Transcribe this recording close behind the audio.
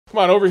Come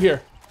on, over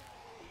here.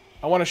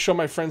 I want to show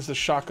my friends the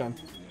shotgun.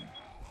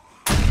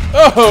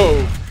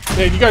 Oh!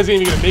 Man, you guys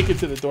ain't even gonna make it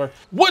to the door.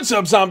 What's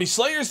up, Zombie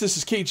Slayers? This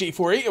is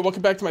KJ48, and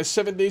welcome back to my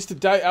 7 Days to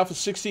Die Alpha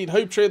 16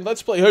 Hype Train.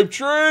 Let's play Hype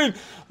Train!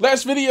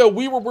 Last video,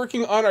 we were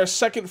working on our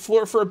second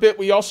floor for a bit.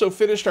 We also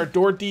finished our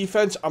door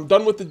defense. I'm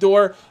done with the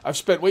door. I've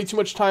spent way too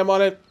much time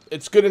on it.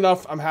 It's good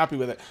enough. I'm happy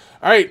with it.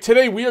 Alright,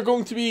 today we are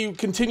going to be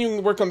continuing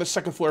to work on the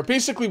second floor.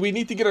 Basically, we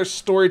need to get our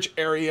storage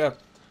area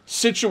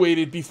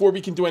situated before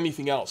we can do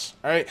anything else.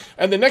 All right,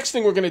 and the next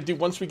thing we're going to do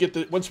once we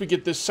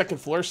get this second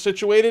floor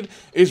situated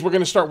is we're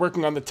going to start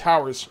working on the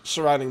towers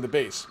surrounding the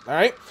base. All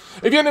right,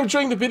 if you end up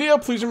enjoying the video,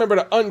 please remember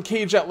to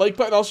uncage that like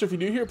button. Also, if you're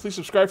new here, please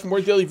subscribe for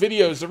more daily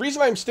videos. The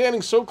reason I'm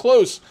standing so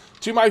close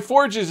to my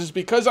forges is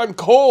because I'm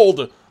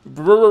cold.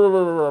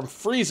 I'm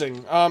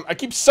freezing. I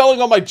keep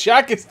selling all my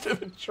jackets to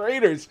the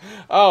traders.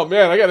 Oh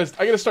man, I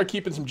gotta start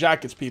keeping some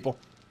jackets, people.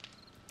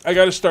 I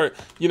gotta start,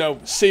 you know,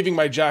 saving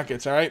my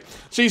jackets, alright?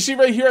 So you see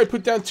right here, I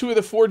put down 2 of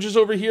the forges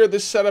over here.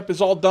 This setup is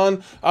all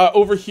done.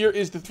 Over here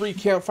is the 3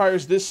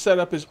 campfires. This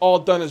setup is all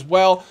done as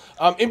well.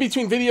 In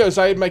between videos,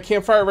 I had my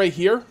campfire right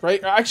here,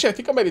 right? Actually, I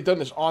think I might have done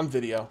this on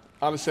video.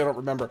 Honestly, I don't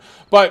remember.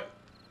 But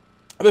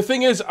the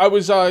thing is,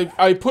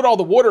 I put all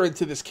the water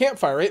into this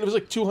campfire, right? It was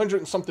like 200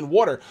 and something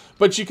water.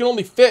 But you can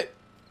only fit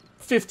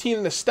 15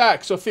 in the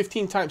stack. So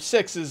 15 times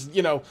 6 is,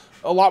 you know,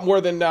 a lot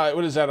more than,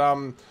 what is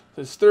that?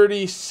 It's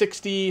 30,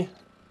 60...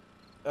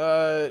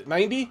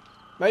 90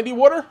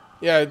 water?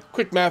 Yeah,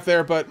 quick math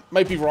there, but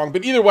might be wrong.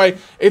 But either way,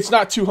 it's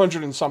not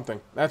 200 and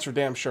something. That's for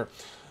damn sure.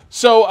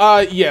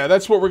 So, yeah,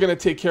 that's what we're going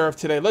to take care of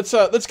today. Let's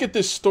get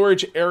this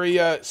storage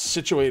area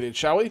situated,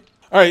 shall we?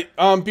 All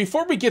right,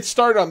 before we get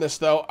started on this,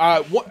 though,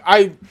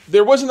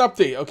 there was an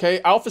update, okay?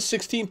 Alpha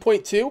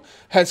 16.2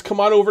 has come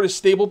on over to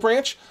Stable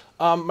Branch.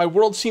 My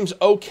world seems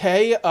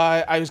okay.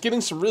 I was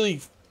getting some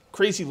really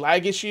crazy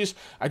lag issues.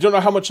 I don't know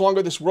how much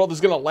longer this world is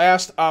going to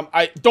last.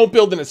 Don't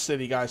build in a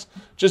city, guys.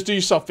 Just do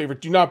yourself a favor.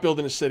 Do not build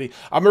in a city.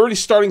 I'm already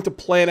starting to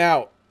plan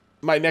out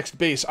my next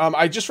base.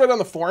 I just read on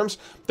the forums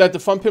that the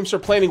Fun Pimps are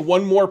planning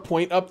one more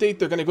point update.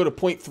 They're going to go to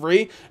point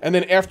 3, and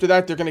then after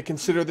that, they're going to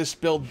consider this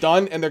build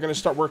done, and they're going to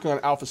start working on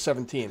Alpha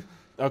 17.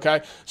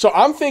 Okay? So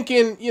I'm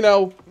thinking, you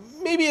know,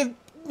 maybe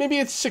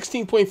it's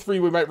 16.3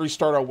 we might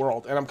restart our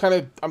world, and I'm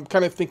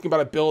kind of thinking about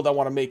a build I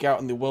want to make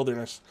out in the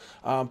wilderness.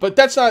 But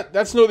that's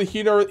neither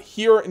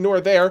here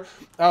nor there.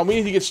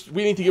 We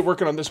need to get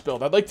working on this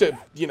build. I'd like to,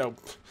 you know,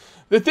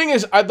 the thing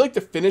is, I'd like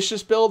to finish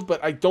this build,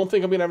 but I don't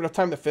think I'm gonna have enough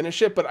time to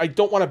finish it. But I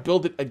don't want to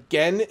build it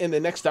again in the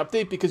next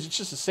update because it's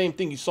just the same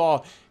thing you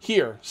saw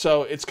here.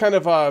 So it's kind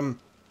of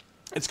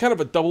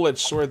a double-edged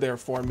sword there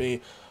for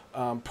me.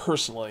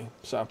 Personally.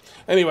 So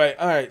anyway,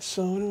 all right,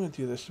 so what do we want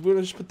to do this? We're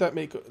gonna just put that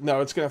no,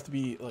 it's gonna have to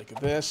be like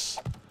this.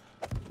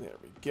 There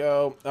we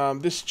go.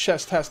 This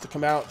chest has to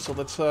come out, so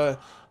let's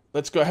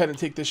go ahead and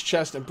take this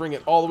chest and bring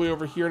it all the way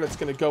over here, and it's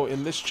gonna go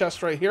in this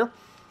chest right here.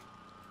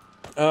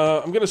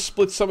 I'm gonna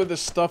split some of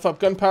this stuff up.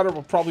 Gunpowder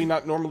will probably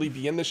not normally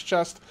be in this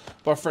chest,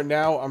 but for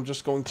now I'm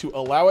just going to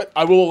allow it.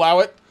 I will allow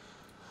it.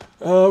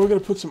 We're gonna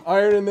put some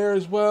iron in there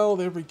as well.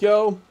 There we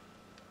go.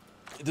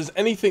 Does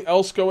anything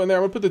else go in there?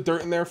 I'm going to put the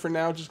dirt in there for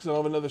now just because I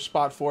don't have another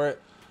spot for it.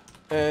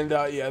 And,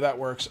 yeah, that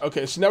works.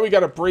 Okay, so now we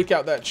got to break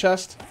out that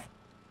chest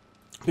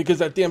because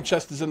that damn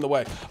chest is in the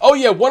way. Oh,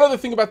 yeah, one other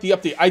thing about the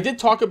update. I did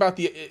talk about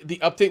the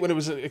update when it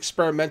was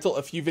experimental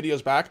a few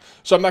videos back,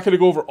 so I'm not going to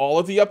go over all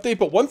of the update.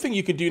 But one thing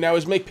you can do now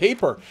is make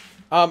paper.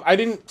 I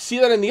didn't see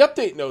that in the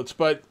update notes,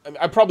 but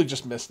I probably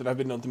just missed it. I've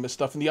been known to miss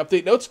stuff in the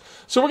update notes.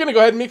 So we're going to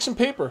go ahead and make some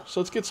paper. So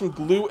let's get some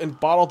glue and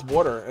bottled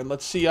water. And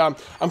let's see. I'm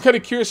kind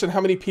of curious on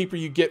how many paper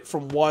you get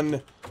from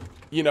one,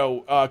 you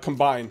know,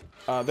 combine.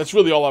 That's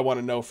really all I want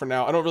to know for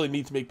now. I don't really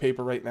need to make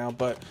paper right now,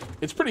 but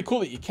it's pretty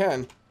cool that you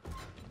can.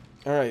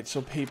 All right,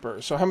 so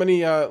paper. So how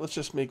many, let's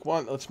just make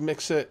one. Let's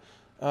mix it.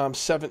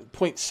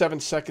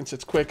 7.7 seconds.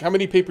 It's quick. How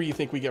many paper you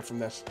think we get from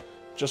this?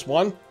 Just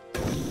one?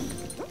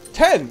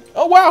 10.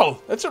 Oh, wow.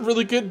 That's a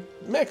really good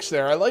mix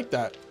there. I like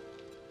that.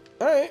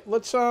 All right,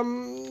 let's,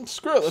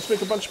 screw it. Let's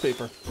make a bunch of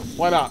paper.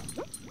 Why not?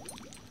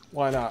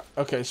 Why not?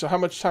 Okay, so how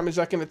much time is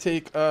that going to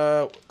take?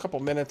 A couple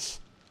minutes.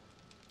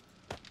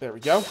 There we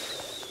go.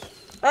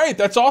 All right,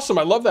 that's awesome.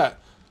 I love that.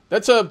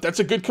 That's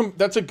a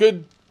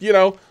good, you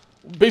know,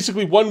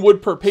 basically 1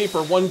 wood per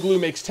paper, 1 glue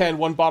makes 10,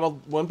 one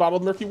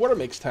bottled murky water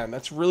makes 10.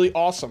 That's really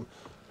awesome.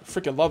 I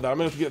freaking love that. I'm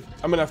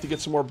gonna have to get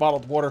some more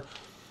bottled water.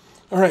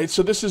 All right,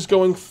 so this is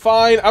going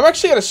fine. I'm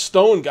actually out of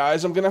stone,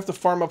 guys. I'm gonna have to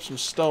farm up some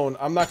stone.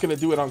 I'm not gonna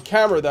do it on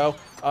camera though,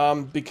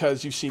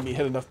 because you see me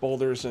hit enough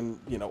boulders and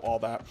you know all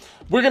that.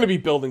 We're gonna be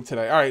building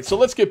today. All right, so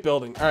let's get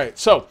building. All right,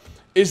 so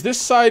is this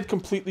side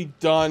completely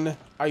done?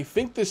 I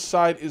think this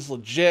side is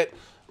legit.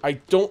 I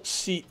don't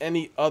see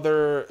any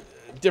other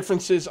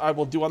differences I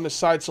will do on this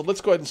side, so let's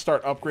go ahead and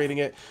start upgrading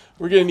it.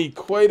 We're gonna need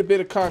quite a bit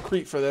of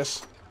concrete for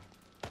this.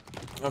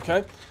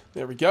 Okay,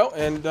 there we go.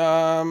 And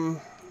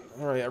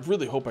all right, I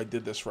really hope I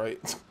did this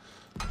right.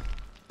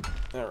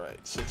 All right,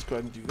 so let's go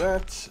ahead and do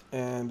that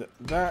and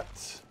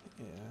that.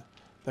 Yeah,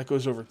 That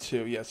goes over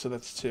 2. Yeah, so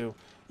that's 2.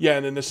 Yeah,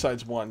 and then this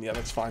side's 1. Yeah,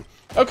 that's fine.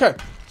 Okay,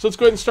 so let's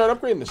go ahead and start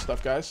upgrading this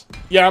stuff, guys.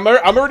 Yeah, I'm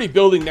already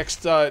building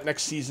next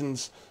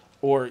season's,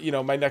 or, you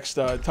know, my next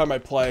time I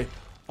play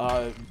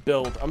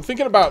build. I'm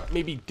thinking about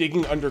maybe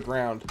digging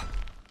underground.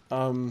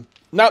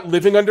 Not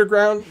living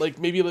underground, like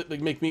maybe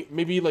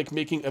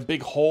making a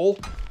big hole,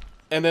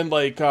 and then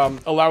like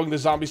allowing the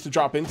zombies to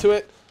drop into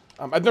it.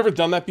 I've never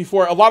done that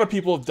before. A lot of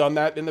people have done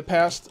that in the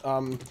past.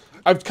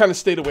 I've kind of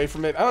stayed away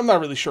from it. I'm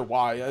not really sure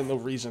why. I have no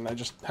reason. I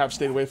just have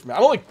stayed away from it. I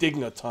don't like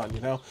digging a ton, you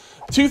know?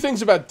 2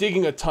 things about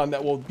digging a ton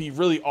that will be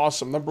really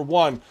awesome. Number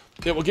 1,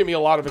 it will get me a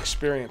lot of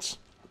experience.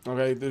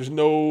 Okay? There's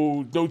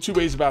no 2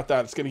 ways about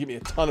that. It's going to give me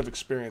a ton of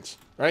experience,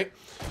 right?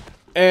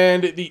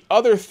 And the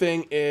other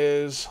thing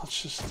is,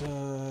 let's just,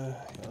 yeah,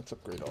 let's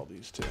upgrade all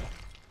these too.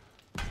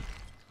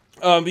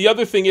 The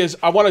other thing is,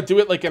 I want to do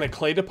it like in a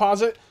clay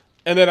deposit,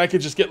 and then I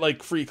could just get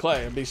like free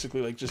clay. I'm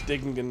basically like just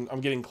digging and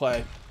I'm getting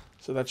clay.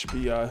 So that should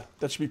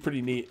be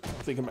pretty neat.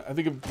 I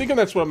think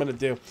that's what I'm gonna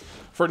do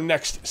for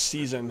next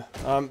season.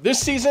 This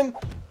season,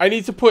 I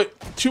need to put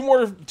two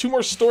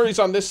more stories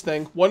on this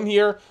thing. 1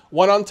 here,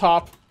 1 on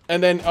top,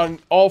 and then on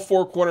all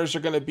 4 corners are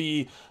gonna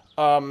be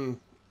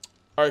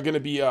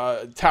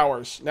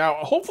towers. Now,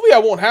 hopefully, I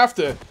won't have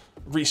to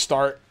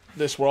restart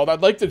this world.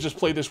 I'd like to just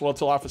play this world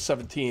till Alpha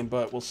 17,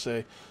 but we'll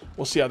see.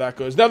 We'll see how that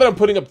goes. Now that I'm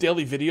putting up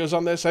daily videos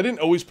on this, I didn't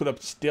always put up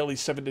daily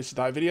 7 Days to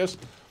Die videos.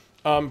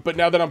 But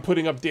now that I'm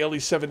putting up daily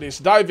 7 Days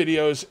to Die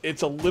videos,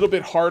 it's a little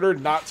bit harder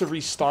not to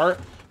restart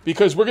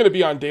because we're going to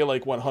be on day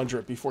like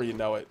 100 before you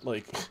know it.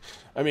 Like,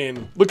 I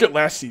mean, look at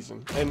last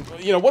season. And,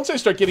 you know, once I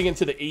start getting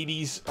into the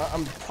 80s,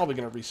 I'm probably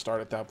going to restart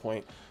at that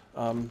point.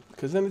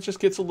 Because then it just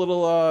gets a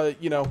little,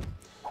 you know,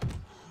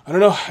 I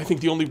don't know. I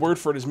think the only word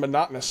for it is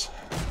monotonous.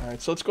 All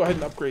right, so let's go ahead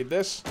and upgrade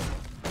this.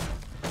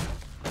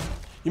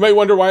 You might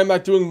wonder why I'm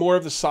not doing more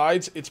of the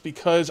sides. It's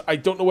because I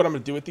don't know what I'm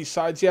going to do with these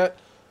sides yet.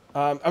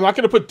 I'm not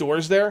going to put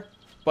doors there,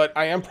 but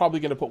I am probably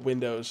going to put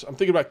windows. I'm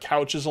thinking about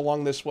couches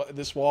along this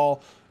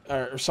wall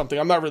or something.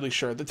 I'm not really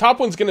sure. The top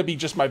one's going to be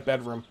just my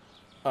bedroom.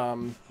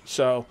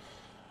 So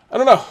I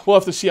don't know. We'll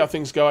have to see how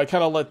things go. I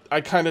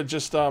kind of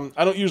just I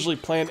don't usually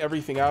plan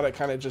everything out. I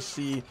kind of just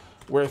see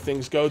where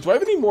things go. Do I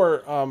have any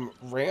more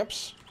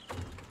ramps?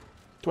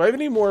 Do I have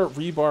any more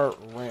rebar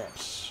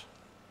ramps?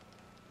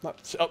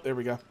 Not. Oh, there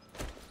we go.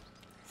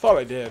 Thought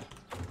I did.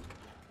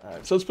 All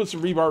right, so let's put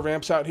some rebar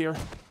ramps out here.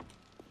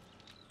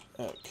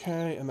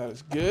 Okay, and that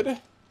is good.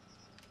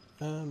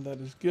 That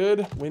is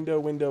good. Window,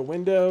 window,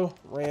 window.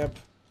 Ramp.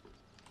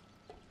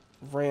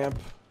 Ramp.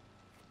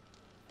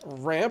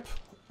 Ramp.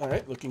 All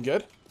right, looking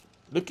good.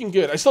 Looking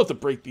good. I still have to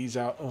break these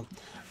out. Oh.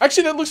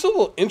 Actually, that looks a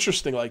little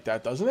interesting like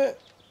that, doesn't it?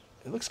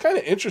 It looks kind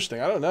of interesting.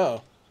 I don't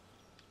know.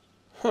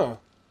 Huh.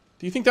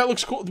 Do you think that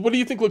looks cool? What do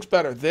you think looks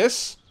better?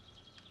 This?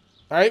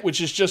 All right,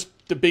 which is just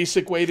the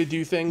basic way to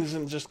do things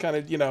and just kind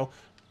of, you know,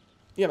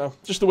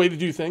 just the way to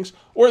do things.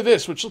 Or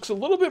this, which looks a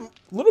little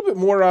bit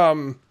more, I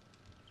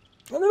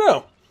don't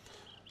know.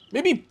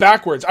 Maybe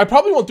backwards. I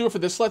probably won't do it for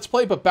this Let's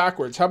Play, but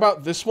backwards. How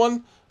about this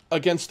one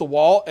against the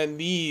wall and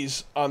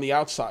these on the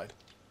outside?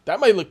 That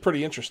might look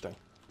pretty interesting.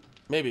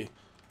 Maybe.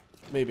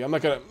 Maybe. I'm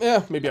not going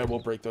to, maybe I will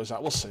break those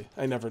out. We'll see.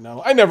 I never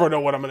know. I never know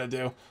what I'm going to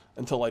do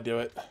until I do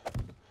it.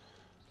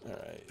 All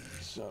right.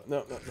 So,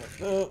 no,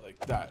 like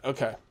that.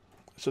 Okay.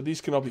 So these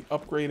can all be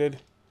upgraded.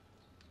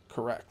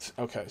 Correct.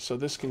 Okay, so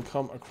this can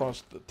come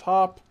across the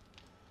top,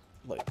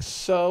 like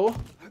so.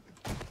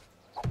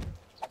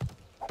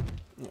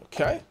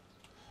 Okay.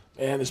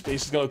 And this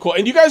base is going to look cool.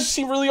 And you guys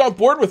seem really on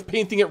board with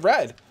painting it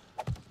red.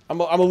 I'm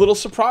a little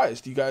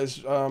surprised. You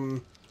guys, I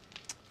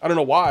don't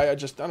know why. I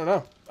don't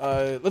know.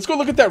 Let's go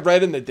look at that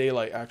red in the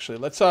daylight, actually.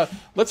 Let's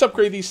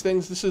upgrade these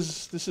things. This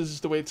is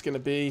the way it's going to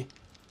be.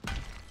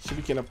 So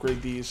we can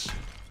upgrade these.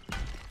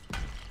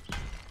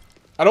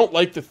 I don't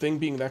like the thing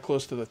being that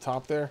close to the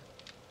top there.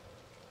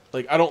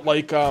 Like, I don't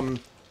like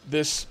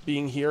this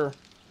being here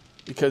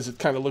because it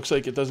kind of looks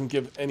like it doesn't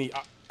give any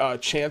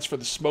chance for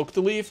the smoke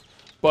to leave.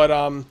 But,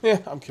 yeah,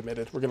 I'm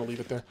committed. We're going to leave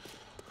it there.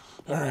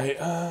 All right.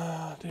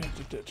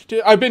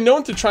 I've been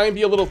known to try and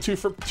be a little too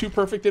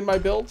perfect in my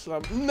builds.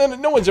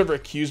 No one's ever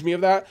accused me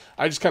of that.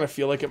 I just kind of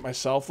feel like it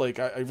myself. Like,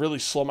 I really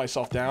slow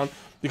myself down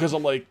because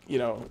I'm like, you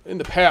know, in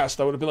the past,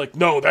 I would have been like,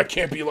 no, that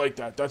can't be like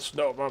that. That's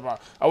no, blah, blah.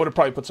 I would have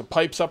probably put some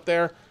pipes up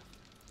there.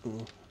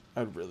 Ooh.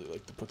 I'd really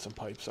like to put some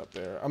pipes up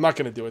there. I'm not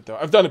going to do it, though.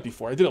 I've done it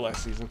before. I did it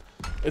last season.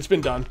 It's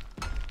been done.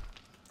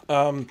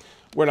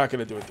 We're not going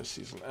to do it this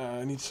season.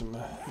 I need some...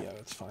 yeah,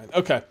 that's fine.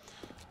 Okay.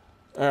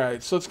 All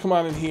right, so let's come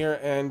on in here,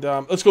 and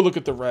let's go look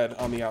at the red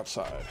on the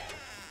outside.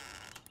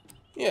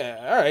 Yeah,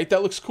 all right,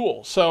 that looks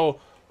cool. So,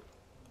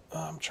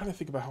 I'm trying to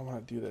think about how I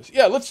want to do this.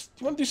 Yeah, let's...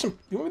 You want me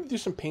to do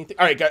some painting?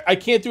 All right, guys, I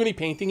can't do any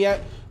painting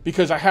yet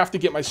because I have to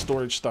get my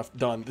storage stuff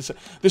done.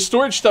 The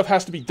storage stuff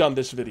has to be done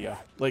this video.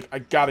 Like, I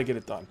got to get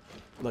it done.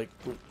 Like,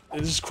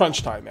 this is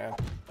crunch time, man.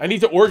 I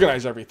need to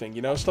organize everything,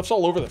 you know? Stuff's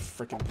all over the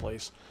freaking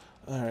place.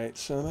 Alright,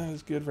 so that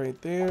is good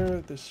right there.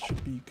 This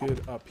should be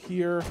good up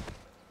here.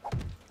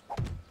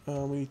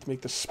 We need to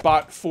make the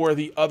spot for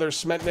the other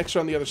cement mixer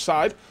on the other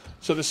side.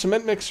 So the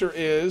cement mixer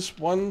is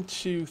 1,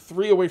 2,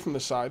 3 away from the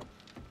side.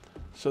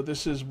 So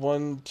this is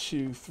 1,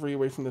 2, 3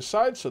 away from the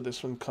side. So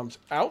this one comes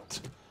out,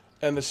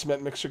 and the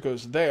cement mixer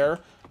goes there.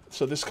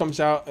 So this comes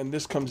out, and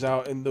this comes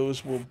out, and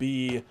those will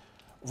be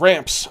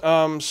ramps.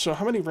 So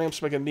how many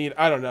ramps am I gonna need?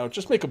 I don't know.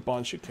 Just make a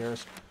bunch. Who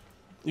cares?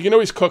 You can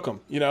always cook them.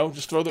 You know,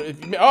 just throw the.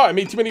 Oh, I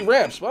made too many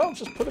ramps. Well,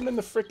 just put them in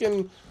the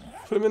frickin'.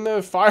 Put them in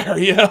the fire.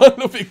 You know,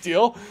 no big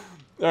deal.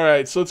 All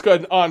right, so let's go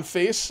ahead and on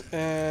face,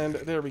 and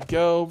there we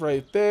go,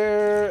 right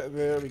there.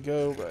 There we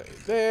go, right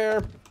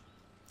there.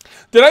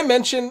 Did I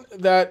mention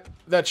that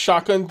that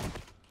shotgun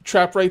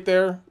trap right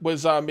there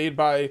was made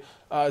by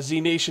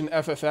Z Nation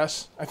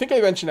FFS? I think I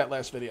mentioned that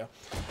last video.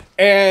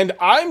 And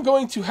I'm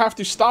going to have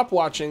to stop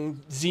watching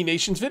Z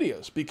Nation's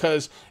videos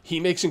because he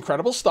makes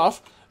incredible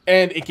stuff,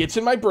 and it gets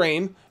in my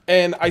brain,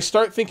 and I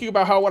start thinking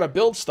about how I want to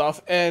build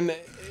stuff, and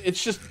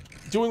it's just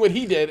doing what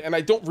he did, and I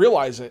don't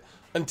realize it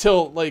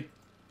until, like,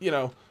 you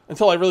know,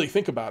 until I really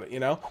think about it, you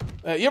know?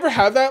 You ever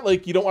have that?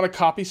 Like, you don't want to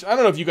copy... I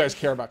don't know if you guys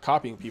care about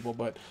copying people,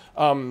 but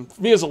for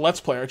me as a Let's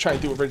Player, I try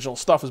to do original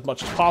stuff as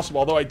much as possible,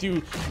 although I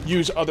do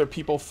use other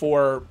people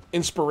for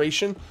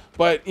inspiration.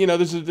 But, you know,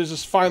 there's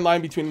this fine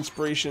line between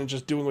inspiration and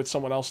just doing what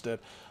someone else did.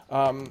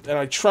 And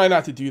I try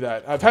not to do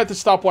that. I've had to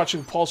stop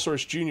watching Paul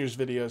Source Jr.'s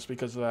videos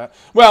because of that.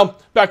 Well,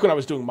 back when I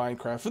was doing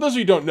Minecraft. For those of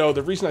you who don't know,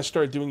 the reason I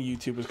started doing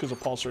YouTube was because of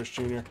Paul Source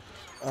Jr.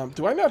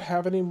 Do I not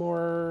have any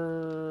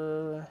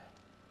more...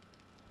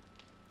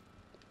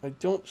 I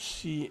don't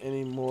see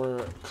any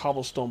more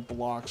cobblestone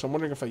blocks. I'm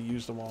wondering if I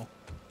used them all.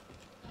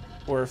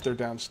 Or if they're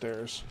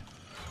downstairs.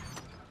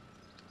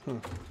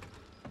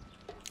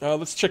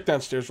 Let's check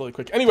downstairs really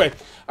quick. Anyway,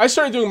 I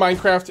started doing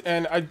Minecraft,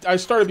 and I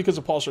started because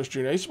of Paul Source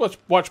Jr. I used to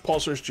watch Paul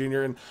Source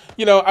Jr., and,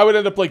 you know, I would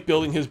end up, like,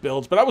 building his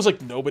builds, but I was,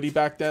 like, nobody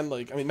back then.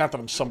 Like, I mean, not that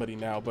I'm somebody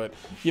now, but,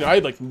 you know, I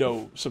had, like,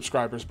 no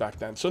subscribers back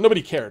then, so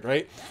nobody cared,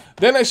 right?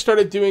 Then I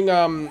started doing,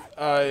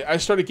 I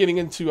started getting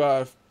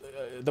into,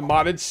 the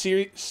modded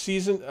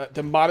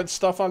the modded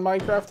stuff on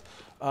Minecraft,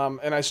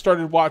 and I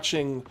started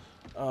watching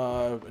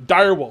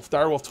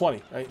Direwolf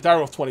 20, right?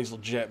 Direwolf 20 is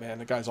legit, man.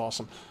 The guy's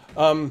awesome.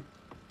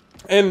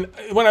 And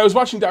when I was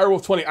watching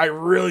Direwolf 20, I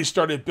really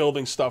started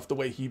building stuff the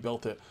way he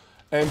built it,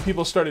 and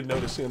people started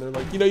noticing, and they're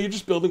like, you know, you're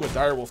just building what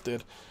Direwolf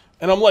did,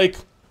 and I'm like,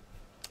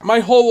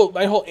 my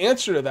whole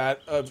answer to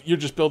that of you're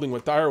just building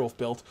what Direwolf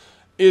built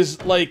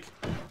is like,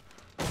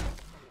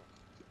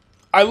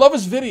 I love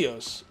his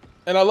videos.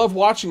 And I love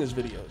watching his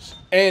videos.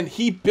 And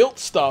he built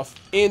stuff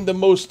in the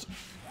most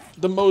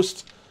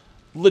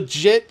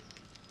legit,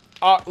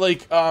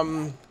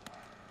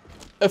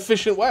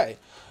 efficient way.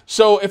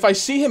 So if I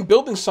see him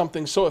building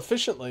something so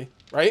efficiently,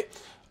 right,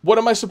 what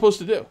am I supposed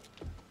to do?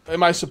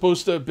 Am I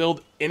supposed to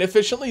build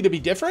inefficiently to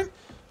be different?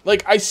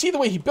 Like, I see the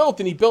way he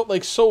built, and he built,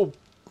 like, so,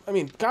 I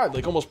mean, God,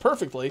 like, almost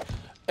perfectly.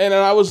 And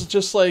then I was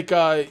just like,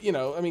 you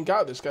know, I mean,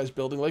 God, this guy's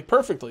building, like,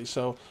 perfectly.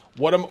 So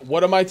what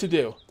am I to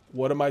do?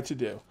 What am I to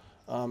do?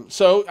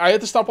 So I had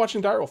to stop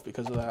watching Direwolf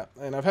because of that.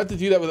 And I've had to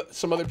do that with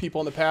some other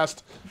people in the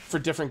past for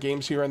different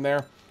games here and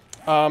there.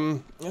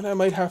 And I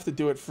might have to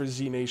do it for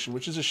Z Nation,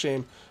 which is a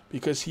shame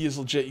because he is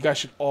legit. You guys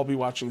should all be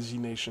watching Z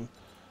Nation.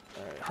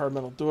 All right, hard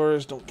metal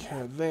doors, don't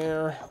care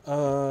there.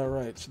 All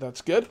right, so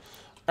that's good.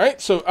 All right,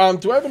 so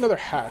do I have another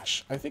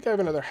hatch? I think I have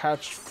another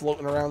hatch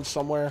floating around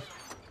somewhere.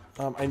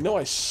 I know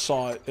I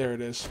saw it. There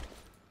it is.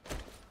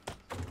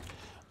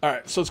 All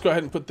right, so let's go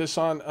ahead and put this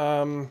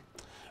on.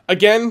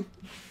 Again...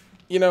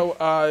 You know,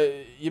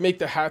 you make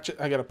the hatchet.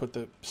 I gotta put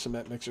the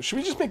cement mixer. Should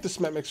we just make the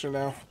cement mixer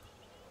now?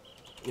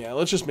 Yeah,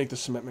 let's just make the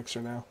cement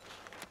mixer now.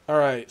 All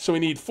right, so we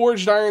need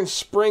forged iron,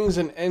 springs,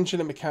 and engine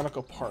and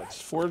mechanical parts.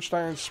 Forged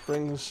iron,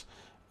 springs,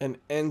 and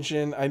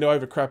engine. I know I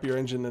have a crappier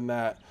engine than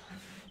that.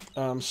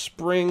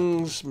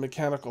 Springs,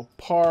 mechanical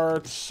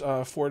parts,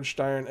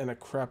 forged iron, and a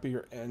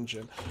crappier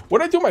engine. What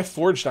did I do with my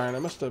forged iron? I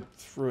must have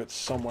threw it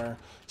somewhere.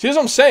 See, that's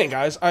what I'm saying,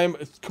 guys. I'm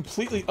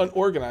completely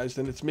unorganized,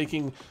 and it's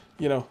making...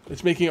 You know,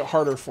 it's making it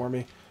harder for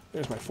me.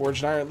 There's my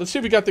forged iron. Let's see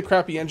if we got the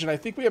crappy engine. I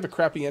think we have a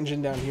crappy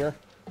engine down here.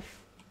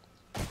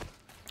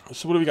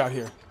 So what do we got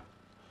here?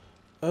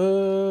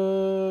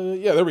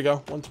 Yeah, there we go.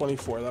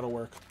 124. That'll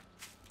work.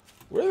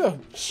 Where are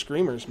the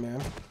screamers,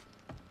 man?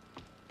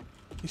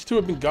 These two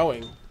have been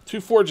going.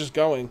 2 forges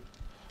going.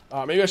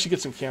 Maybe I should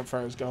get some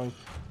campfires going.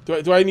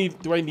 Do I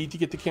need to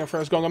get the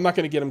campfires going? I'm not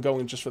going to get them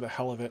going just for the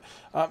hell of it.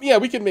 Yeah,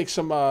 we can make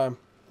some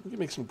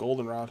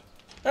goldenrod.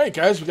 All right,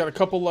 guys, we got a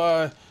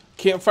couple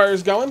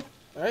campfires going.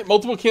 All right,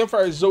 multiple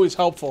campfires is always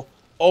helpful.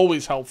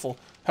 Always helpful.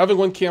 Having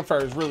one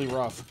campfire is really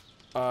rough.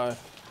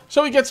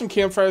 So we get some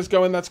campfires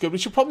going. That's good. We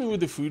should probably move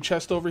the food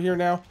chest over here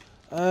now.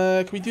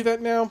 Can we do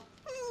that now?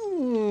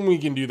 We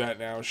can do that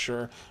now,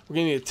 sure. We're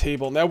going to need a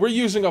table. Now, we're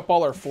using up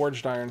all our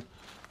forged iron.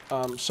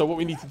 So what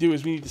we need to do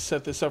is we need to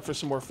set this up for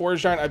some more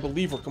forged iron. I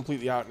believe we're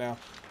completely out now.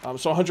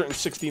 So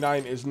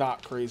 169 is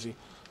not crazy.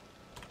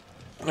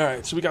 All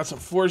right, so we got some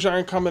forged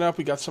iron coming up.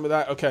 We got some of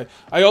that. Okay,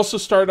 I also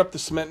started up the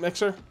cement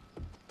mixer.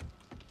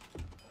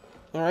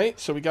 All right,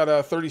 so we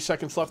got 30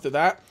 seconds left of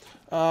that.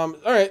 All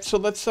right, so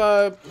let's,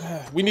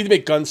 we need to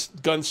make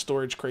gun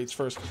storage crates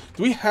first.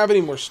 Do we have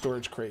any more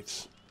storage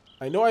crates?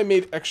 I know I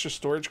made extra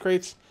storage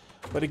crates,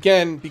 but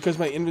again, because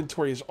my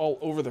inventory is all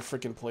over the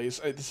freaking place,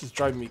 this is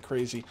driving me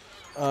crazy.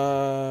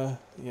 Yeah,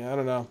 I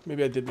don't know.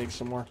 Maybe I did make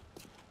some more.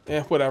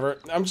 Eh, whatever.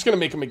 I'm just going to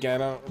make them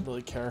again. I don't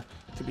really care,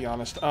 to be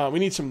honest. We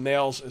need some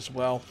nails as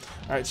well.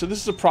 All right, so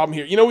this is a problem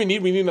here. You know what we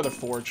need? We need another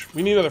forge.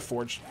 We need another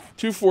forge.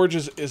 2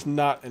 forges is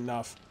not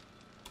enough.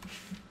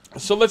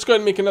 So let's go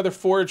ahead and make another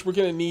forge. We're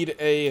going to need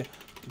a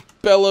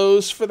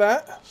bellows for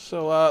that.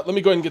 So let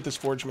me go ahead and get this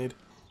forge made.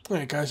 All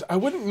right, guys. I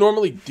wouldn't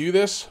normally do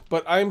this,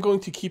 but I'm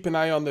going to keep an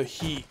eye on the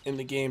heat in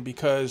the game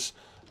because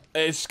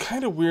it's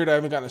kind of weird I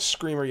haven't gotten a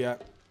screamer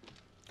yet.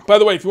 By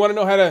the way, if you want to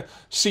know how to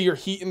see your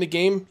heat in the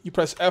game, you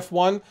press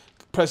F1,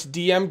 press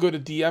DM, go to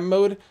DM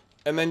mode,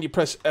 and then you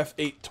press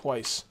F8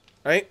 twice,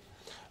 right?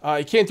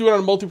 You can't do it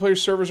on multiplayer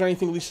servers or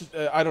anything, at least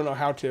I don't know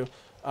how to.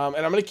 And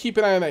I'm going to keep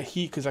an eye on that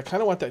heat because I kind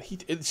of want that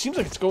heat. It seems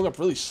like it's going up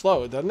really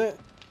slow, doesn't it?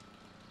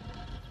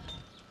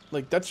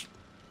 Like, that's...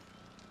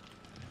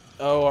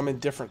 Oh, I'm in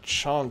different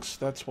chunks,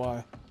 that's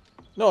why.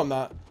 No, I'm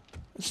not.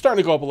 It's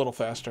starting to go up a little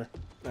faster.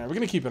 All right, we're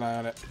going to keep an eye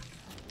on it.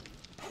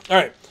 All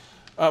right.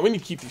 We need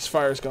to keep these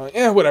fires going.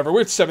 Eh, whatever.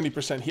 We're at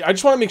 70% heat. I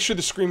just want to make sure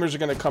the screamers are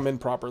going to come in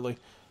properly.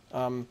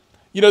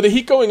 You know, the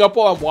heat going up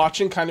while I'm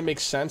watching kind of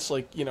makes sense.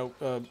 Like, you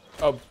know,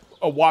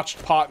 a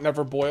watched pot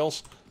never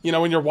boils. You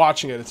know, when you're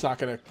watching it, it's not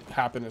going to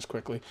happen as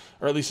quickly.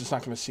 Or at least it's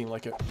not going to seem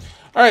like it.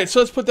 All right, so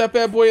let's put that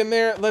bad boy in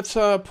there. Let's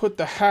put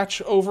the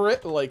hatch over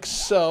it like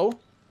so.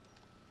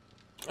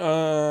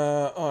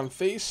 On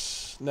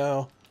face?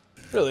 No.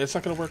 Really, it's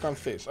not going to work on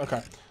face.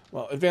 Okay.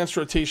 Well, advanced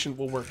rotation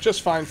will work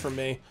just fine for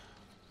me.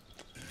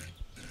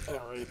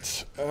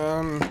 Alright,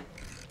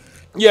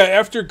 yeah,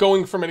 after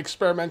going from an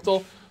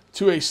experimental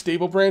to a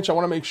stable branch, I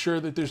want to make sure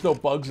that there's no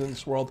bugs in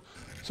this world.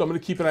 So I'm going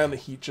to keep an eye on the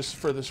heat just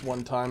for this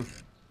one time.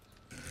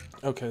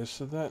 Okay,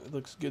 so that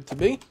looks good to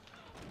me.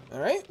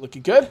 Alright,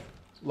 looking good.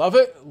 Love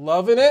it,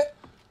 loving it.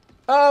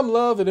 I'm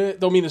loving it.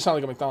 Don't mean to sound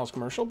like a McDonald's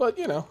commercial, but,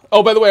 you know.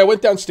 Oh, by the way, I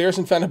went downstairs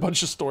and found a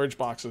bunch of storage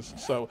boxes.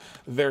 So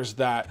there's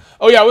that.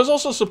 Oh, yeah, I was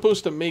also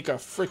supposed to make a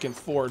freaking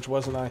forge,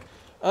 wasn't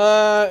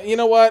I? You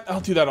know what? I'll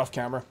do that off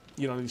camera.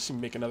 You don't need to see me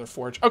make another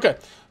forge. Okay,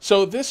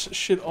 so this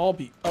should all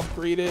be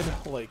upgraded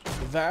like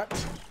that.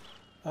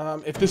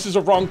 If this is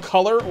a wrong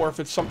color or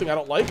if it's something I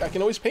don't like, I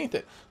can always paint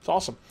it. It's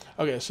awesome.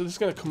 Okay, so this is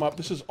going to come up.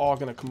 This is all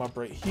going to come up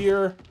right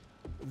here.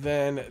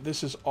 Then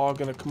this is all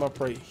going to come up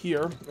right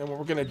here. And what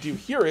we're going to do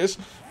here is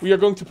we are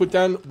going to put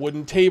down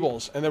wooden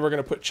tables. And then we're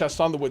going to put chests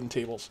on the wooden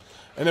tables.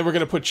 And then we're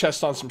going to put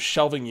chests on some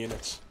shelving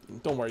units.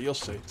 Don't worry, you'll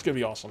see. It's going to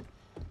be awesome.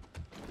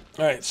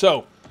 All right,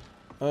 so...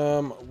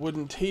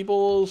 wooden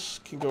tables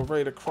can go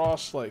right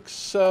across like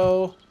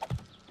so.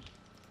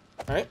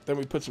 Alright, then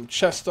we put some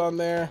chests on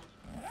there,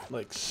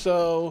 like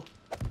so.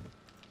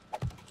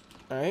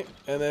 Alright,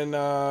 and then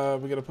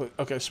we gotta put...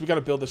 Okay, so we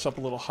gotta build this up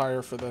a little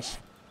higher for this.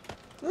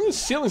 The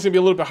ceiling's gonna be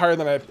a little bit higher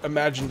than I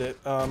imagined it,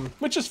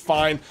 which is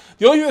fine.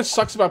 The only thing that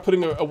sucks about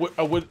putting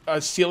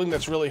a ceiling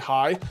that's really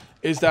high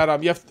is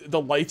that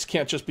the lights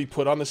can't just be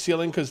put on the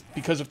ceiling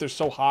because if they're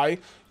so high,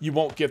 you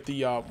won't get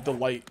the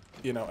light,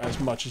 you know, as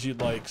much as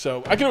you'd like.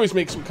 So I can always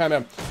make some kind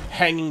of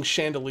hanging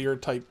chandelier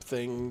type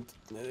thing.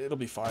 It'll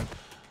be fine.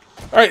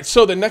 All right,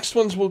 so the next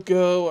ones will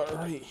go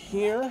right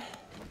here.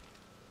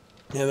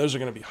 Yeah, those are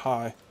gonna be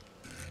high.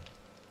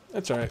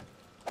 That's all right.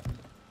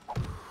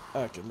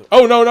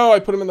 Oh, no, I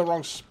put them in the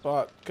wrong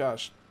spot.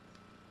 Gosh.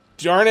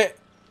 Darn it.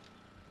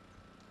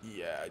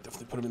 Yeah, I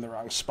definitely put them in the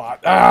wrong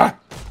spot. Ah!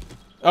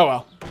 Oh,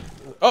 well.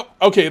 Oh,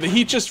 okay, the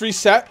heat just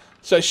reset,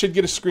 so I should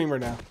get a screamer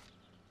now.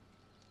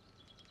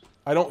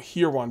 I don't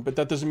hear one, but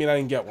that doesn't mean I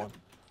didn't get one.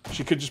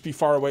 She could just be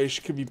far away.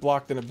 She could be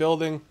blocked in a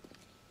building.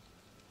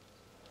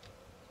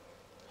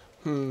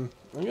 I'm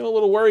getting a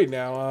little worried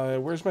now.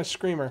 Where's my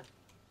screamer?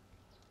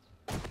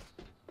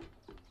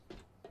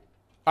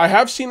 I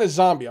have seen a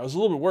zombie. I was a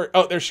little bit worried.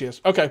 Oh, there she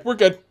is. Okay, we're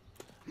good.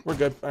 We're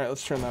good. All right,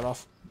 let's turn that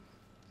off.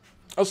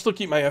 I'll still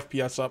keep my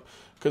FPS up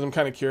because I'm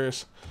kind of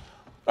curious.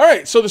 All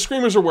right, so the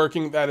screamers are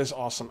working. That is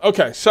awesome.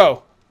 Okay,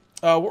 so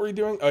what were we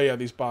doing? Oh, yeah,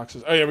 these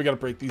boxes. Oh, yeah, we got to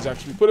break these,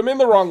 actually. We put them in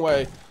the wrong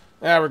way.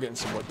 We're getting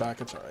some wood back.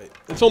 It's all right.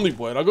 It's only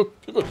wood. I'll go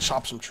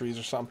chop some trees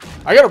or something.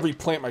 I got to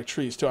replant my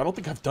trees, too. I don't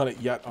think I've done it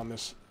yet on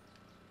this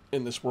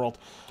in this world.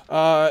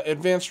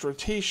 Advanced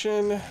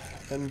rotation,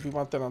 and we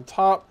want that on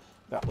top.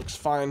 That looks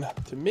fine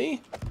to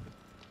me.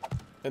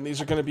 And these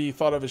are going to be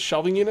thought of as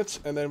shelving units,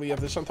 and then we have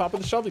this on top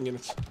of the shelving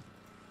units.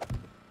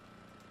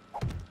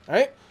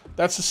 Alright,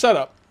 that's the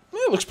setup.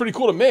 It looks pretty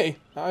cool to me.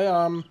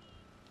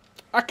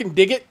 I can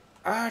dig it.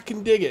 I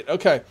can dig it.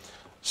 Okay,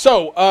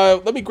 so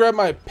let me grab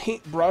my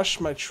paintbrush,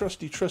 my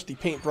trusty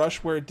paintbrush.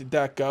 Where did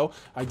that go?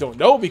 I don't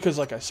know, because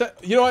like I said,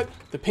 you know what?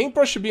 The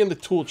paintbrush should be in the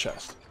tool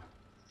chest.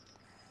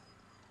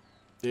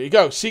 There you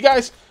go. See,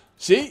 guys?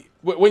 See?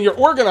 When you're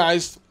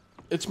organized,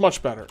 it's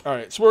much better. All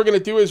right, so what we're going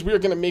to do is we're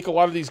going to make a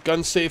lot of these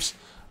gun safes,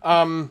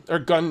 or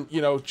gun,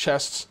 you know,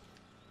 chests.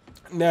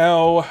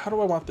 Now, how do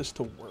I want this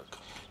to work?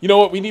 You know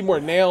what? We need more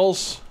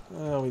nails.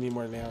 Oh, we need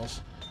more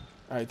nails.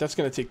 Alright, that's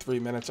going to take 3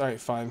 minutes. Alright,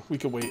 fine. We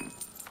could wait.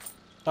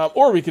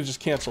 Or we could just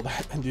cancel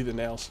that and do the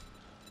nails.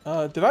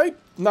 Did I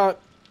not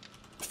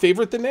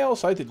favorite the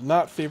nails? I did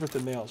not favorite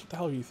the nails. What the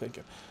hell are you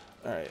thinking?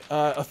 Alright,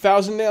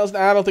 1,000 nails?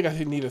 Nah, I don't think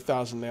I need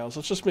 1,000 nails.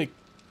 Let's just make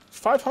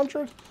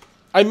 500?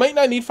 I might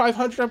not need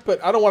 500,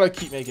 but I don't want to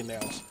keep making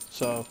nails.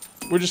 So,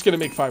 we're just going to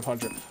make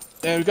 500.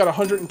 And we've got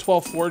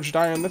 112 forged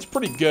iron. That's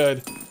pretty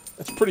good.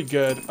 That's pretty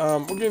good. We're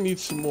going to need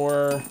some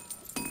more...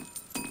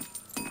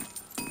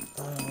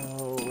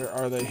 where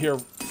are they? Here,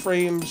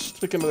 frames.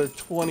 Pick another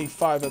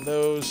 25 of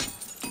those.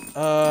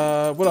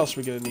 What else are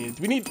we going to need?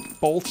 Do we need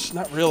bolts?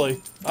 Not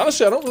really.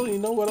 Honestly, I don't really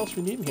know what else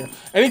we need in here.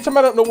 Anytime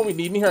I don't know what we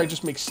need in here, I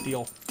just make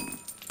steel.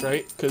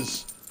 Right?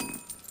 Because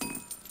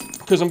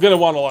I'm going to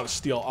want a lot of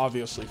steel,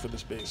 obviously, for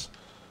this base.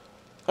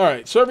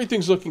 Alright, so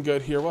everything's looking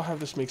good here. We'll have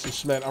this make some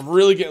cement. I'm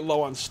really getting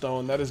low on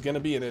stone. That is going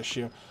to be an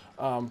issue.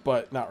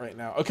 But not right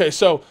now. Okay,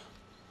 so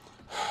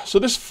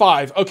this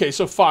 5. Okay,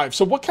 so 5.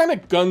 So what kind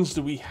of guns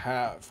do we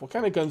have? What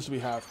kind of guns do we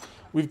have?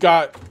 We've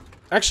got...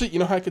 Actually, you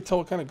know how I could tell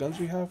what kind of guns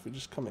we have? We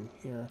just come in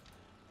here.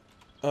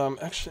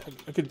 Actually,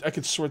 I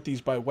could sort these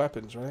by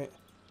weapons, right?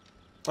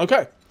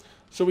 Okay.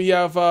 So we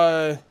have...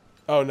 oh,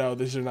 no,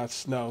 these are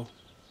not... No.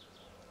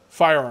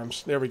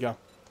 Firearms. There we go.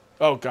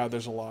 Oh, God,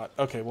 there's a lot.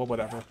 Okay, well,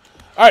 whatever.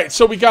 Alright,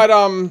 so we got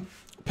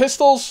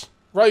pistols,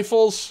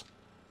 rifles,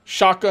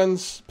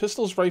 shotguns.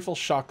 Pistols, rifles,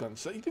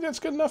 shotguns. You think that's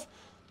good enough?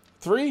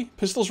 3?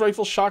 Pistols,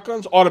 rifles,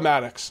 shotguns,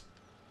 automatics.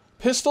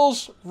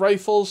 Pistols,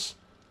 rifles,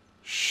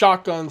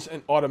 shotguns,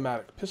 and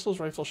automatic. Pistols,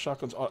 rifles,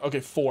 shotguns.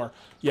 Okay, 4.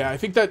 Yeah, I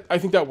think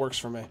that works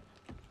for me.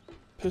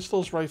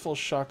 Pistols, rifles,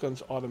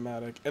 shotguns,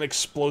 automatic, and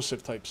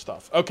explosive type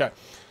stuff. Okay.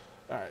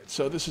 Alright,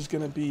 so this is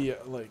going to be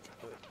like...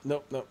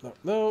 Nope, nope, nope,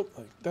 nope.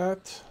 Like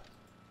that.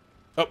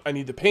 Oh, I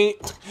need the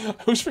paint. I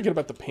always forget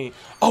about the paint.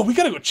 Oh, we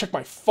gotta go check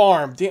my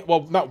farm. Damn,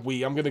 well, not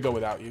we. I'm gonna go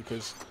without you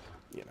because,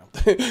 you know,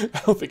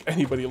 I don't think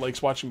anybody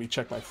likes watching me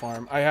check my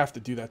farm. I have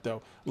to do that,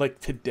 though, like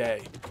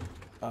today.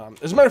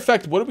 As a matter of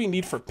fact, what do we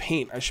need for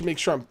paint? I should make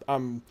sure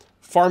I'm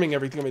farming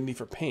everything I'm gonna need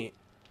for paint.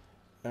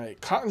 All right,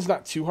 cotton's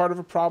not too hard of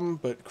a problem,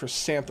 but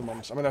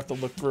chrysanthemums, I'm gonna have to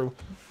look through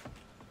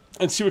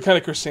and see what kind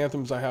of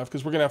chrysanthemums I have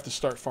because we're gonna have to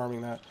start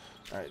farming that.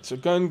 All right, so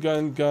gun,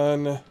 gun,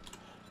 gun.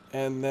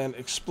 And then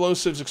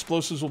explosives.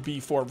 Explosives will be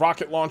for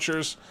rocket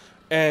launchers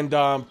and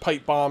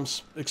pipe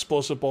bombs,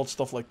 explosive bolts,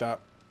 stuff like that.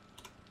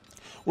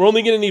 We're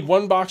only going to need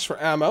 1 box for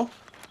ammo.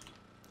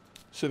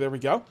 So there we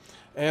go.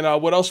 And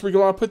what else are we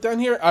going to put down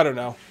here? I don't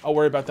know. I'll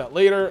worry about that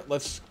later.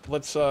 Let's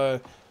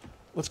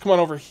come on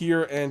over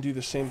here and do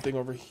the same thing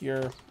over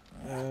here.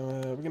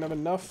 We're going to have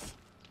enough.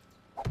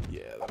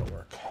 Yeah, that'll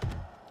work.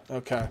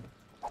 Okay.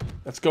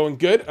 That's going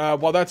good.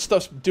 While that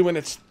stuff's doing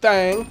its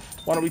thing,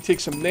 why don't we take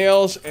some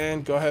nails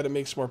and go ahead and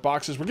make some more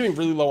boxes. We're getting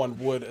really low on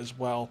wood as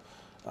well.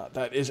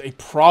 That is a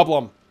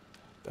problem.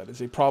 That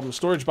is a problem.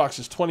 Storage box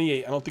is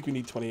 28. I don't think we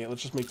need 28.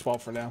 Let's just make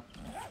 12 for now.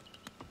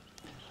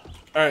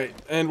 Alright,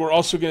 and we're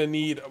also going to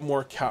need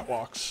more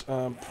catwalks.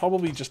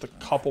 Probably just a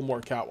couple more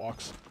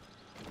catwalks.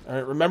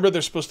 Alright, remember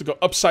they're supposed to go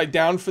upside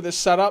down for this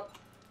setup.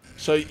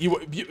 So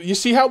you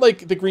see how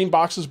like the green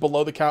box is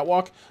below the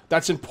catwalk?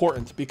 That's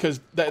important because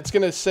that's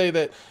going to say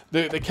that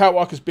the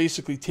catwalk is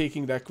basically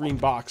taking that green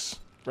box,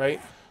 right?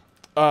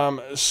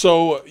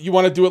 So you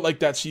want to do it like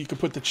that so you can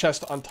put the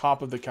chest on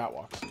top of the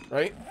catwalks,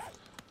 right?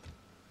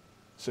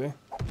 See?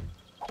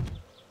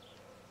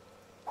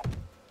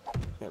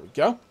 There we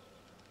go.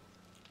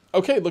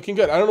 Okay, looking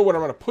good. I don't know what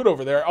I'm going to put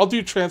over there. I'll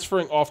do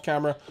transferring off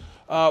camera.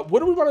 What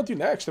do we want to do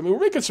next? I mean, we're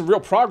making some real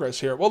progress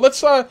here. Well,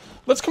 let's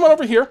come on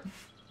over here.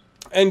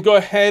 And go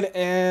ahead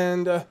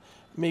and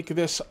make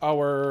this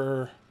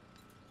our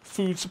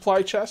food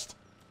supply chest.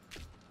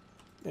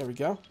 There we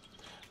go.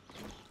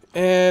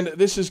 And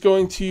this is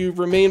going to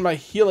remain my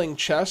healing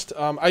chest.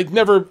 I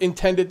never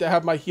intended to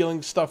have my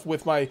healing stuff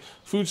with my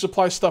food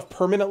supply stuff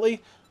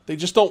permanently. They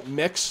just don't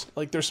mix.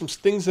 Like there's some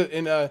things that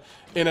in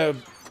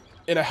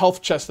a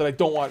health chest that I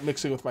don't want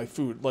mixing with my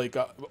food, like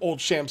old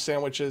sham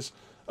sandwiches,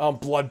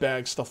 blood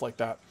bags, stuff like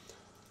that.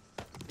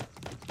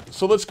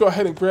 So let's go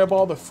ahead and grab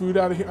all the food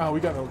out of here. Oh, we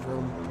got no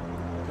room.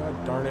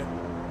 God darn it.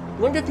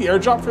 You want to get the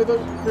airdrop for the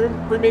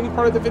remaining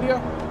part of the video?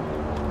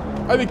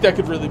 I think that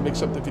could really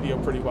mix up the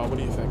video pretty well. What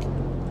do you think?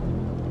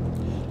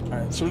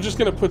 Alright, so we're just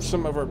going to put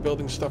some of our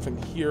building stuff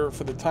in here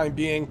for the time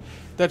being.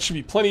 That should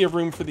be plenty of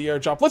room for the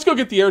airdrop. Let's go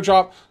get the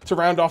airdrop to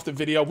round off the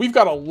video. We've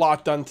got a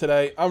lot done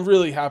today. I'm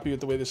really happy with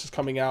the way this is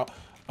coming out.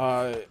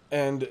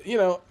 And, you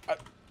know,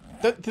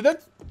 did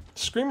that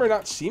screamer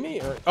not see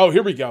me? Or, oh,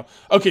 here we go.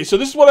 Okay, so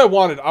this is what I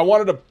wanted. I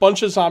wanted a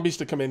bunch of zombies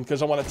to come in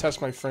because I want to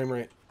test my frame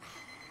rate.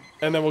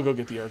 And then we'll go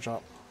get the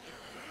airdrop.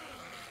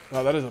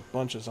 Wow, that is a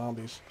bunch of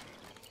zombies.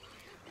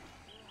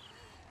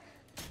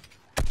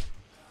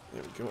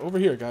 There we go. Over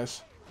here,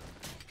 guys.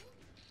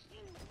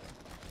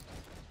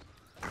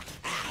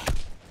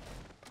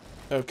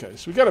 Okay,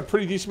 so we got a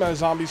pretty decent amount of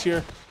zombies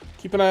here.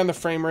 Keep an eye on the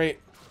frame rate.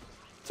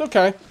 It's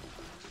okay.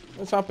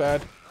 It's not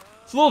bad.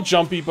 It's a little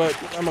jumpy, but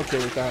I'm okay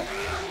with that.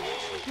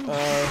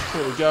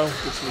 Here we go.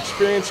 Get some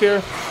experience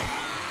here.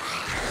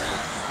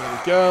 There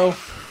we go.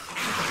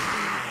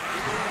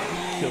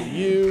 Kill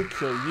you,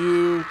 kill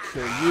you,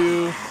 kill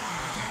you,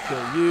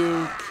 kill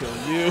you, kill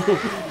you,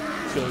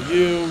 kill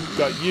you,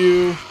 got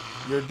you,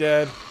 you're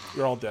dead,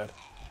 you're all dead.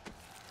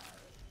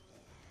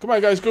 Come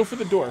on, guys, go for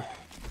the door.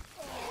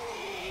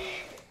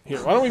 Here,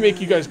 why don't we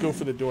make you guys go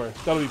for the door?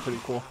 That'll be pretty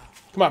cool.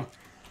 Come on.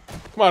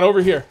 Come on, over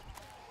here.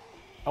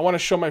 I want to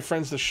show my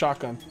friends the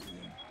shotgun.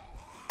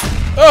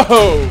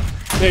 Oh!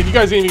 Man, you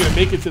guys ain't even going to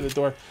make it to the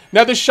door.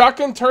 Now, the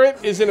shotgun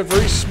turret is in a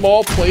very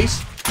small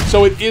place,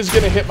 so it is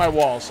going to hit my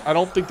walls. I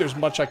don't think there's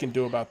much I can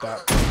do about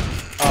that.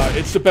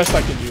 It's the best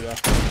I can do, though.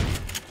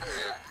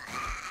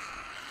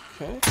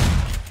 Okay.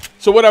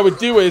 So what I would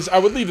do is, I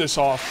would leave this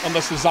off,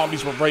 unless the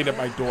zombies were right at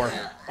my door.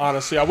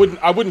 Honestly, I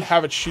wouldn't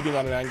have it shooting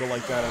on an angle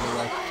like that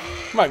anyway.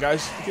 Come on,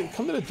 guys.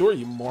 Come to the door,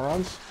 you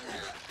morons.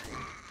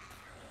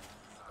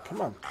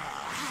 Come on.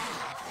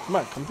 Come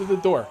on, come to the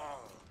door.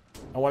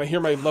 I want to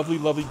hear my lovely,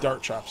 lovely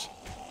dart chops.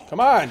 Come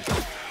on.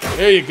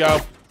 There you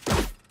go.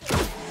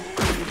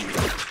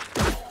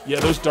 Yeah,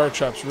 those dart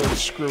chops really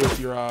screw with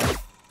your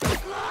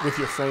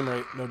frame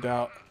rate, no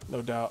doubt.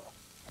 No doubt.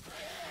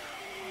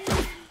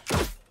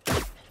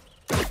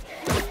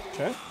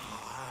 Okay.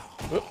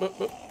 Whoop, whoop,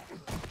 whoop.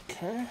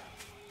 Okay.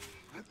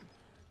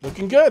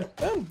 Looking good.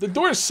 The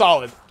door is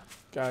solid,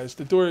 guys.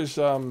 The door is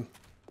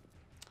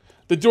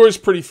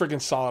pretty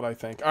freaking solid, I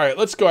think. All right,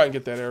 let's go out and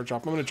get that airdrop.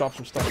 I'm gonna drop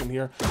some stuff in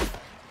here.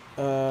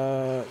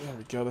 There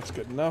we go. That's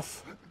good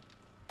enough.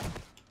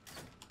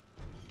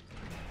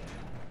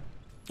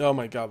 Oh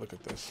my God! Look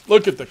at this.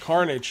 Look at the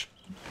carnage.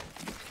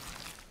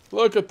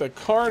 Look at the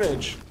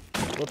carnage.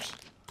 Whoops.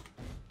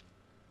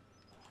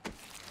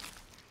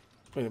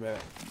 Wait a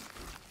minute.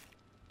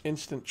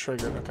 Instant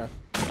triggered. Okay.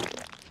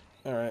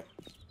 All right.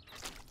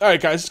 All right,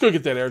 guys. Let's go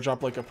get that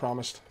airdrop like I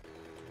promised.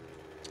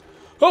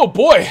 Oh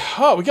boy!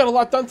 Oh, we got a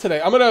lot done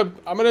today. I'm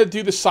gonna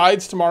do the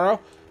sides tomorrow.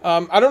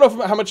 I don't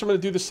know how much I'm gonna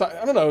do the side.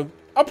 I don't know.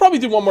 I'll probably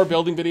do one more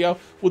building video.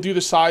 We'll do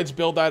the sides,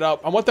 build that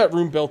up. I want that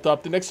room built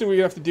up. The next thing we're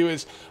gonna have to do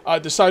is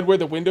decide where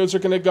the windows are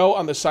gonna go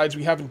on the sides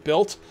we haven't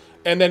built,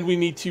 and then we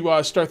need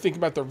to start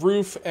thinking about the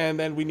roof, and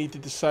then we need to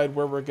decide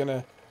where we're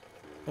gonna.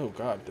 Oh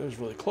God, that was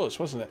really close,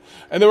 wasn't it?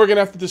 And then we're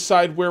gonna have to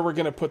decide where we're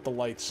gonna put the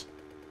lights.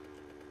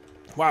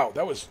 Wow,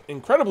 that was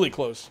incredibly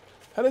close.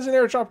 How does an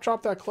airdrop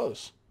drop that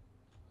close?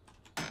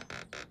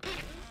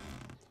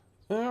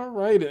 All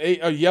right,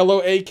 a yellow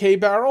AK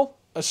barrel,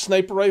 a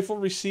sniper rifle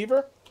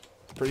receiver.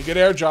 Pretty good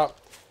airdrop.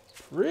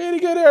 Pretty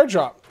good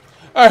airdrop.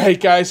 All right,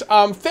 guys.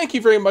 Thank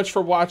you very much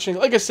for watching.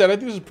 Like I said, I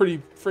think this is a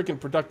pretty freaking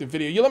productive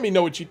video. You let me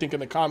know what you think in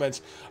the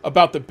comments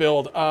about the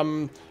build.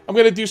 I'm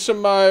gonna do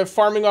some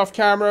farming off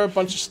camera, a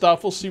bunch of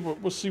stuff. We'll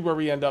see where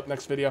we end up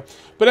next video.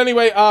 But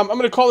anyway, I'm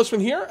gonna call this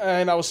one here,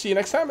 and I will see you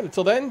next time. And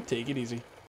until then, take it easy.